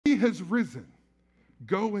has risen.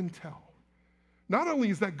 Go and tell. Not only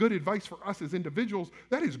is that good advice for us as individuals,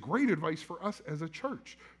 that is great advice for us as a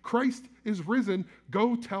church. Christ is risen.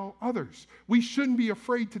 Go tell others. We shouldn't be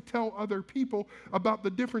afraid to tell other people about the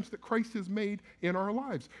difference that Christ has made in our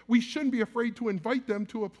lives. We shouldn't be afraid to invite them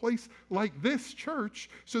to a place like this church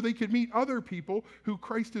so they can meet other people who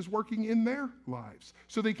Christ is working in their lives,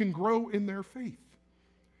 so they can grow in their faith.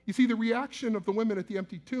 You see, the reaction of the women at the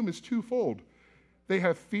empty tomb is twofold. They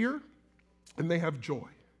have fear and they have joy.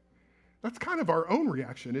 That's kind of our own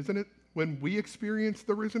reaction, isn't it, when we experience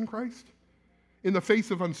the risen Christ? In the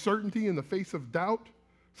face of uncertainty, in the face of doubt,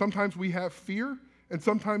 sometimes we have fear, and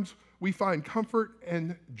sometimes we find comfort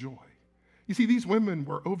and joy. You see, these women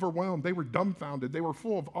were overwhelmed. They were dumbfounded. They were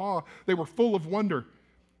full of awe. They were full of wonder.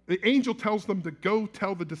 The angel tells them to go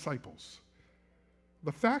tell the disciples.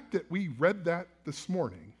 The fact that we read that this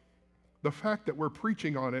morning, the fact that we're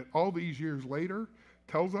preaching on it all these years later,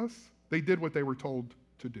 tells us they did what they were told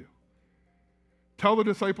to do. Tell the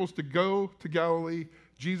disciples to go to Galilee.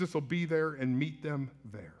 Jesus will be there and meet them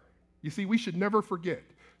there. You see, we should never forget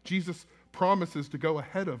Jesus promises to go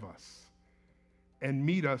ahead of us and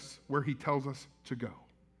meet us where he tells us to go.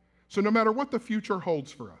 So no matter what the future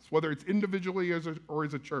holds for us, whether it's individually or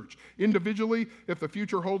as a church, individually, if the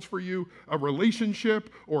future holds for you a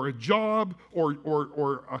relationship or a job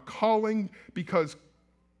or a calling because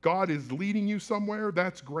God is leading you somewhere,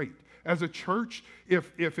 that's great. As a church, if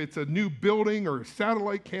it's a new building or a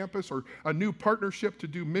satellite campus or a new partnership to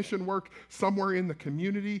do mission work somewhere in the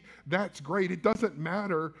community, that's great. It doesn't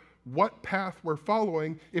matter what path we're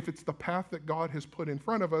following if it's the path that God has put in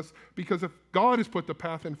front of us, because if God has put the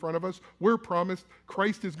path in front of us, we're promised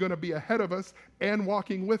Christ is going to be ahead of us and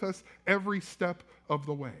walking with us every step of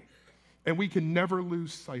the way. And we can never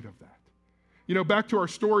lose sight of that. You know, back to our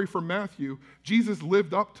story from Matthew, Jesus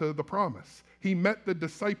lived up to the promise. He met the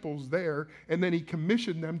disciples there, and then he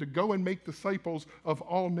commissioned them to go and make disciples of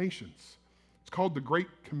all nations. It's called the Great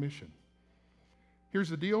Commission. Here's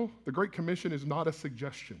the deal. The Great Commission is not a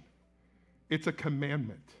suggestion. It's a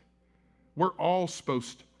commandment. We're all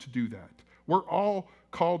supposed to do that. We're all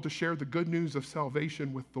called to share the good news of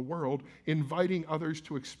salvation with the world, inviting others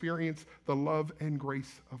to experience the love and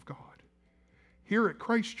grace of God. Here at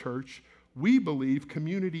Christ Church, we believe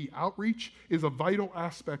community outreach is a vital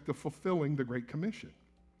aspect of fulfilling the Great Commission.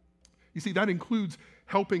 You see, that includes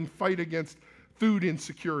helping fight against food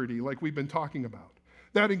insecurity, like we've been talking about.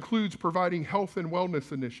 That includes providing health and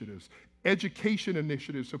wellness initiatives, education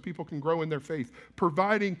initiatives so people can grow in their faith,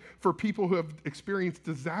 providing for people who have experienced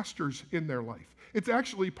disasters in their life. It's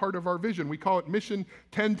actually part of our vision. We call it Mission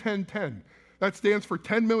 10-10-10. That stands for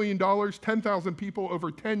 $10 million, 10,000 people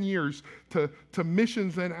over 10 years to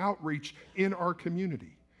missions and outreach in our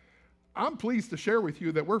community. I'm pleased to share with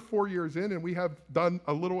you that we're 4 years in and we have done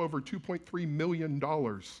a little over $2.3 million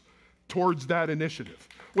towards that initiative,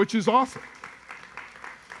 which is awesome.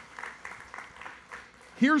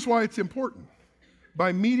 Here's why it's important.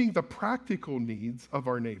 By meeting the practical needs of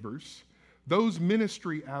our neighbors, those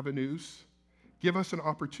ministry avenues give us an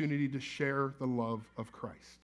opportunity to share the love of Christ.